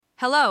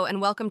Hello, and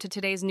welcome to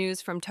today's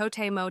news from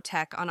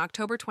TotemoTech on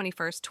October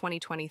 21st,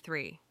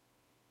 2023.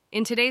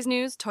 In today's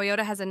news,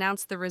 Toyota has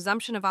announced the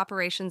resumption of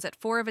operations at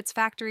 4 of its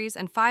factories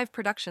and 5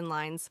 production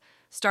lines,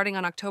 starting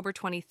on October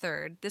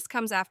 23rd. This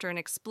comes after an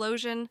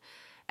explosion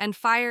and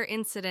fire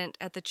incident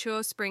at the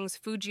Chuo Springs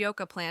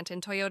Fujioka plant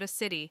in Toyota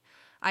City,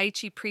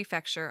 Aichi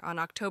Prefecture, on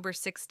October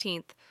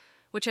 16th,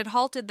 which had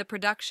halted the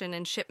production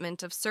and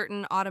shipment of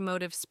certain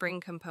automotive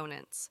spring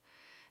components.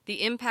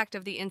 The impact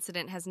of the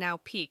incident has now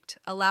peaked,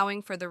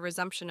 allowing for the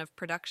resumption of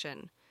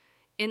production.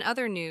 In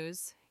other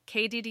news,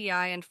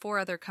 KDDI and 4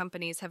 other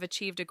companies have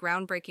achieved a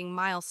groundbreaking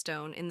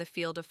milestone in the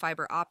field of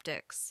fiber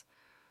optics.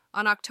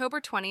 On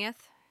October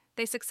 20th,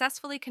 they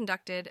successfully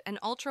conducted an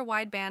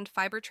ultra-wideband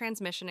fiber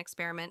transmission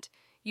experiment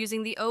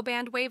using the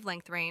O-band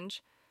wavelength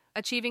range,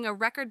 achieving a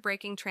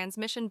record-breaking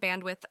transmission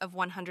bandwidth of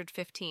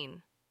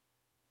 115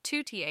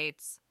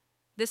 2T8s.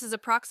 This is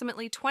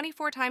approximately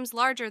 24 times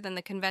larger than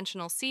the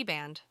conventional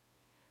C-band.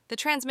 The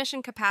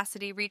transmission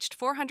capacity reached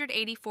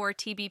 484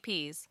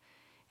 TBPs,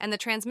 and the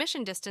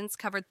transmission distance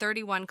covered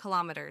 31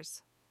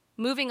 kilometers.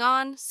 Moving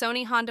on,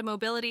 Sony Honda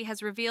Mobility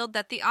has revealed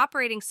that the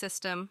operating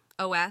system,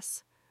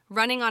 OS,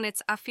 running on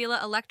its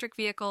Afeela electric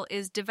vehicle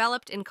is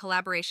developed in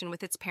collaboration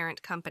with its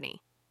parent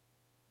company.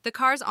 The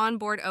car's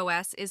onboard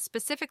OS is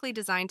specifically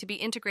designed to be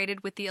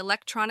integrated with the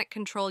Electronic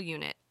Control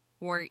Unit,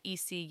 or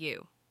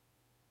ECU.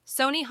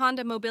 Sony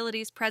Honda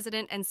Mobility's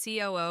president and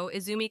COO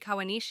Izumi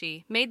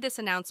Kawanishi made this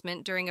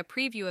announcement during a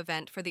preview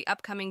event for the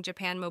upcoming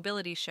Japan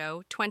Mobility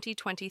Show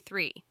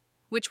 2023,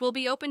 which will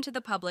be open to the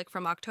public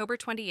from October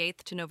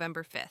 28th to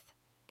November 5th.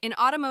 In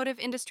automotive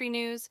industry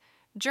news,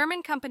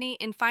 German company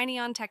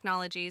Infineon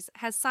Technologies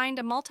has signed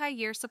a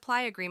multi-year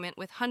supply agreement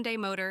with Hyundai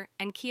Motor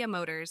and Kia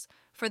Motors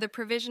for the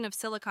provision of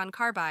silicon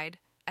carbide,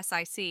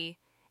 SiC,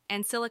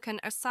 and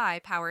silicon Si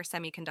power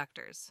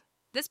semiconductors.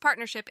 This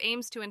partnership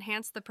aims to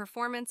enhance the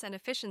performance and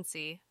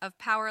efficiency of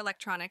power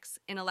electronics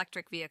in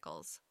electric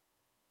vehicles.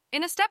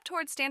 In a step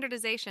towards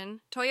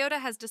standardization, Toyota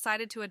has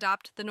decided to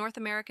adopt the North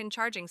American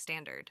Charging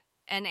Standard,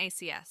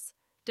 NACS,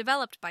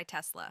 developed by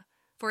Tesla,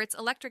 for its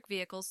electric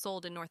vehicles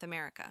sold in North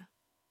America.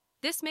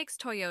 This makes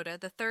Toyota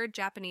the third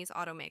Japanese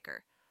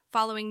automaker,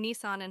 following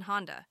Nissan and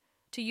Honda,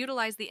 to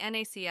utilize the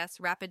NACS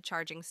rapid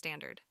charging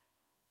standard.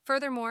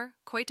 Furthermore,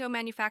 Koito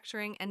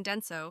Manufacturing and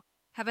Denso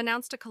have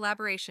announced a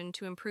collaboration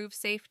to improve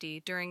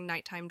safety during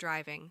nighttime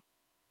driving.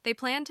 They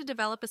plan to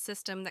develop a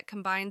system that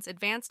combines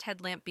advanced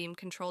headlamp beam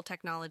control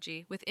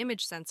technology with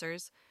image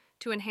sensors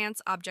to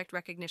enhance object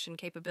recognition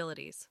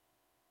capabilities.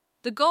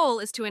 The goal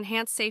is to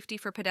enhance safety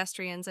for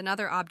pedestrians and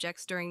other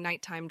objects during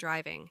nighttime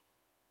driving.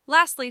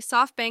 Lastly,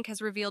 SoftBank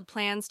has revealed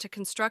plans to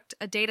construct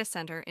a data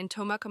center in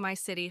Tomakomai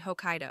City,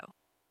 Hokkaido.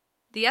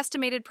 The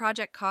estimated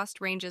project cost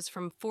ranges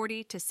from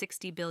 40 to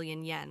 60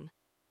 billion yen.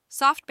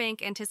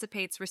 SoftBank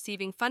anticipates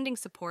receiving funding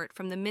support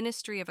from the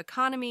Ministry of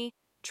Economy,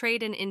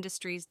 Trade and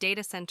Industry's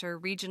Data Center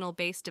Regional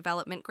Base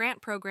Development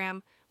Grant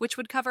Program, which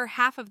would cover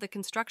half of the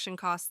construction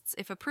costs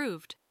if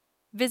approved.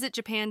 Visit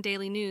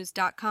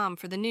JapanDailyNews.com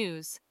for the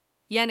news,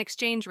 yen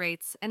exchange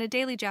rates, and a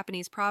daily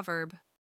Japanese proverb.